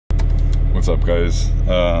What's up, guys?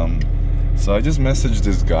 So I just messaged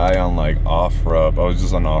this guy on like OfferUp. I was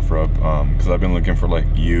just on OfferUp because I've been looking for like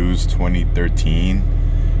used 2013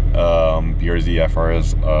 BRZ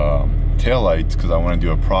FRS taillights because I want to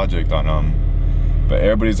do a project on them. But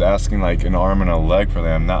everybody's asking like an arm and a leg for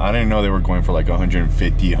them. Now I didn't know they were going for like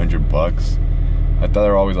 150, 100 bucks. I thought they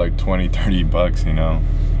were always like 20, 30 bucks, you know.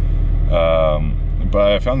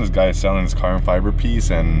 But I found this guy selling this carbon fiber piece,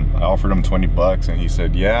 and I offered him 20 bucks, and he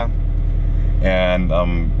said yeah. And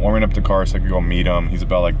I'm warming up the car so I could go meet him. He's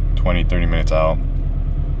about like 20, 30 minutes out.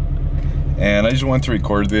 And I just wanted to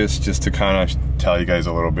record this just to kind of tell you guys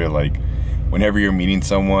a little bit, like, whenever you're meeting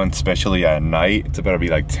someone, especially at night, it's about to be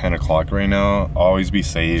like 10 o'clock right now, always be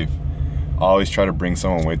safe. Always try to bring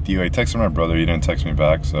someone with you. I texted my brother, he didn't text me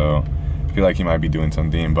back, so I feel like he might be doing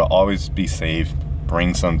something, but always be safe.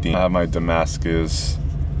 Bring something. I have my Damascus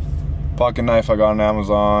pocket knife I got on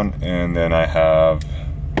Amazon, and then I have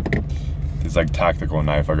this like tactical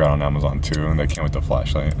knife I got on Amazon too, and that came with the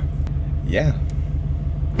flashlight. Yeah.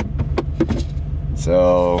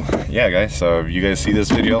 So yeah, guys, so if you guys see this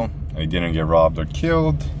video, I didn't get robbed or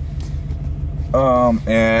killed,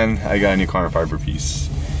 and I got a new carbon fiber piece.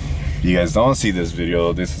 If you guys don't see this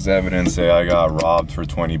video, this is evidence that I got robbed for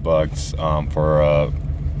 20 bucks for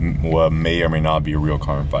what may or may not be a real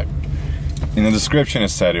carbon fiber. In the description it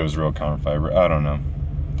said it was real carbon fiber. I don't know.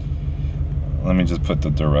 Let me just put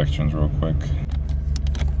the directions real quick.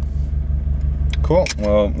 Cool.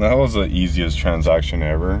 Well, that was the easiest transaction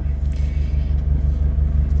ever.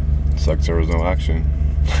 Sucks there was no action.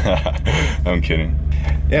 I'm kidding.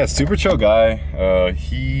 Yeah, super chill guy.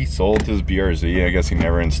 He sold his BRZ. I guess he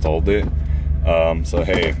never installed it. So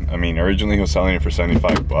hey, I mean, originally he was selling it for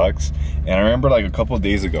 75 bucks, and I remember like a couple of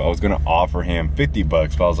days ago I was gonna offer him 50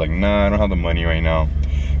 bucks, but I was like, nah, I don't have the money right now.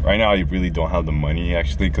 Right now I really don't have the money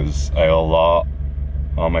actually, because I owe a lot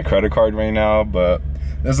on my credit card right now, but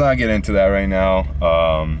let's not get into that right now.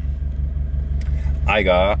 I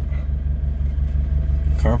got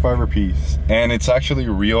carbon fiber piece, and it's actually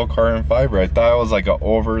real carbon fiber. I thought it was like an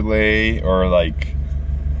overlay or like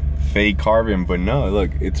fake carbon, but no, look,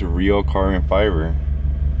 it's a real carbon fiber.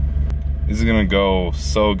 This is gonna go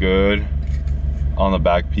so good on the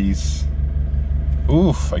back piece.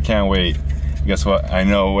 Oof, I can't wait. Guess what? I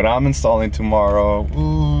know what I'm installing tomorrow.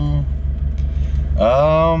 Ooh.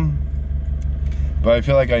 But I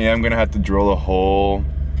feel like I am gonna have to drill a hole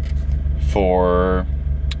for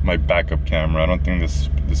my backup camera. I don't think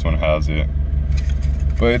this one has it,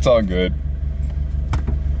 but it's all good.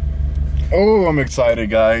 Oh, I'm excited,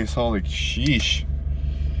 guys. Holy sheesh.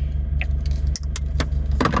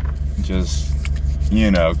 Just,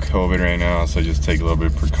 you know, COVID right now, so just take a little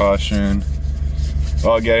bit of precaution.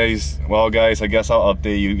 Well guys, I guess I'll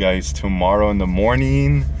update you guys tomorrow in the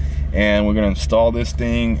morning, and we're gonna install this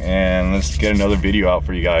thing, and let's get another video out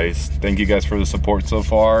for you guys. Thank you guys for the support so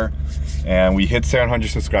far, and we hit 700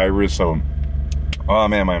 subscribers, so oh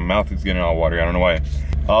man, my mouth is getting all watery. I don't know why.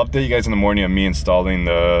 I'll update you guys in the morning of me installing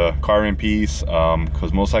the carbon piece,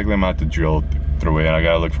 because most likely I'm gonna have to drill through it, and I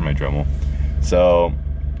gotta look for my Dremel. So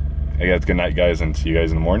I guess good night, guys, and see you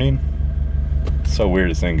guys in the morning. It's so weird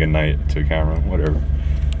to saying good night to a camera, whatever.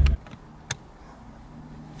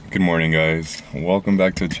 Good morning, guys. Welcome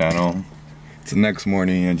back to the channel. It's the next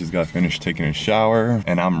morning. I just got finished taking a shower,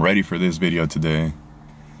 and I'm ready for this video today.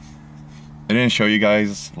 I didn't show you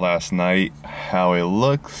guys last night how it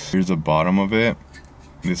looks. Here's the bottom of it.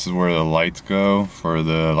 This is where the lights go for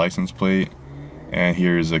the license plate, and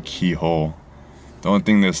here's a keyhole. The only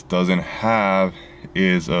thing this doesn't have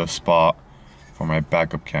is a spot for my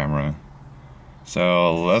backup camera.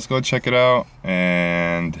 So let's go check it out,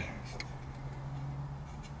 and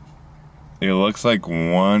it looks like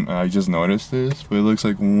one, I just noticed this, but it looks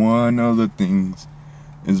like one of the things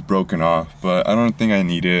is broken off, but I don't think I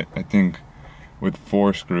need it. I think with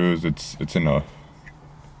 4 screws it's enough.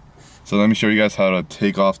 So let me show you guys how to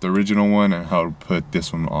take off the original one and how to put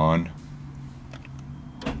this one on.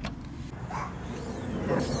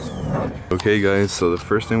 Okay guys, so the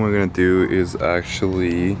first thing we're gonna do is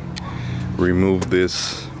actually remove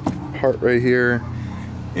this part right here.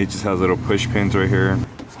 It just has little push pins right here.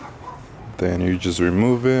 Then you just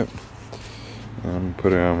remove it and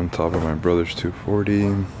put it on top of my brother's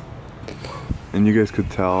 240. And you guys could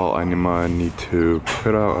tell I might need to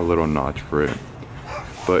put out a little notch for it.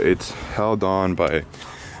 But it's held on by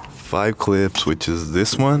 5 clips, which is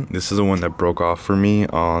this one. This is the one that broke off for me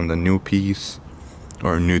on the new piece,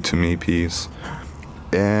 or new to me piece.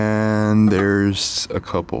 And there's a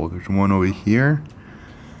couple. There's one over here.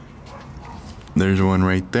 There's one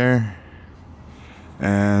right there.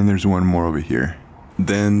 And there's one more over here.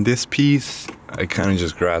 Then this piece I kind of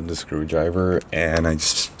just grabbed the screwdriver and I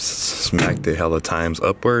just smacked it hella times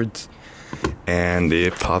upwards and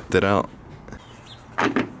it popped it out.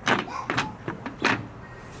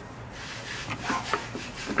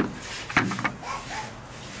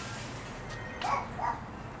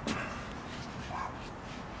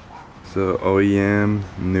 So OEM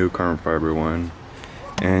new carbon fiber one,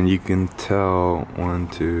 and you can tell 1,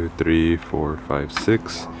 2, 3, 4, 5,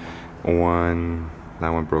 6. That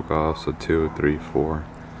one broke off, so 2, 3, 4.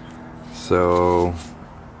 So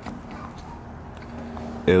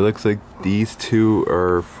it looks like these two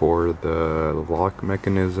are for the lock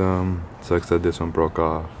mechanism. Sucks that this one broke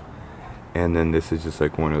off, and then this is just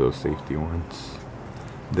like one of those safety ones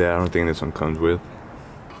that I don't think this one comes with.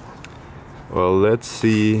 Well, let's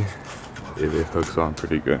see if it hooks on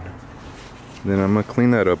pretty good. Then I'm gonna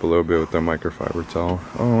clean that up a little bit with the microfiber towel.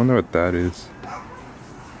 Oh, I wonder what that is.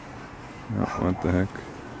 Oh, what the heck?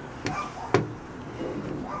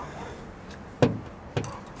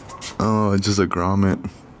 Oh, it's just a grommet.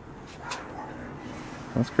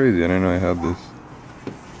 That's crazy, I didn't know I had this.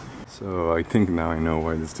 So I think now I know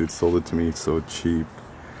why this dude sold it to me so cheap.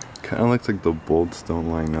 Kinda looks like the bolts don't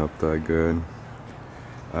line up that good.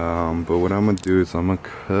 But what I'm gonna do is I'm gonna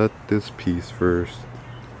cut this piece first.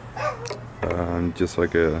 Just so I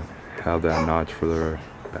could have that notch for the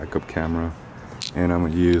backup camera. And I'm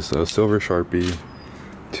gonna use a silver Sharpie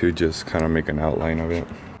to just kind of make an outline of it.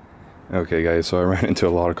 Okay guys, so I ran into a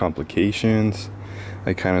lot of complications.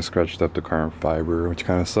 I kind of scratched up the carbon fiber, which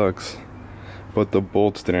kind of sucks. But the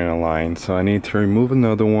bolts didn't align, so I need to remove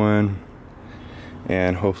another one.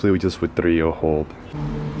 And hopefully just with 3 it'll hold.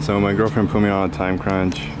 So my girlfriend put me on a time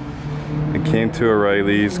crunch. I came to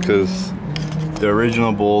O'Reilly's because the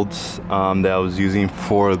original bolts that I was using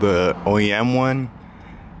for the OEM one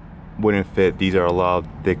wouldn't fit. These are a lot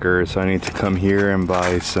thicker, so I need to come here and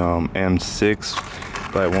buy some M6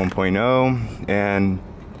 by 1.0, and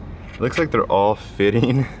it looks like they're all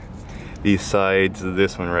fitting. These sides,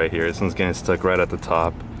 this one right here, this one's getting stuck right at the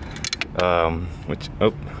top, which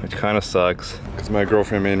kind of sucks because my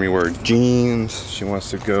girlfriend made me wear jeans. She wants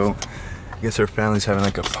to go, I guess her family's having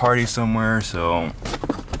like a party somewhere, so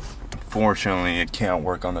fortunately it can't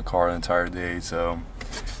work on the car the entire day, so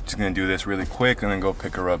just gonna do this really quick and then go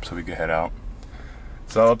pick her up so we can head out.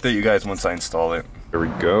 So I'll update you guys once I install it. There we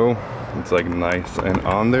go. It's like nice and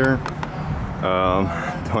on there.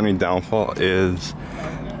 The only downfall is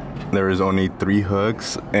there is only 3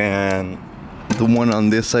 hooks and the one on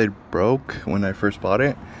this side broke when I first bought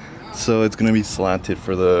it, so it's gonna be slanted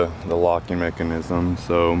for the locking mechanism,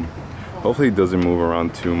 so hopefully it doesn't move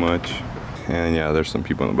around too much. And yeah, there's some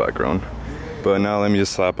people in the background. But now let me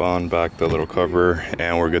just slap on back the little cover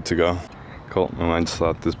and we're good to go. Cool, I might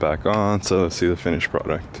slap this back on, so let's see the finished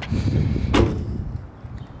product.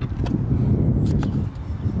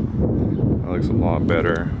 That looks a lot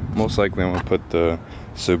better. Most likely I'm gonna put the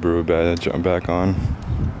Subaru badge back on.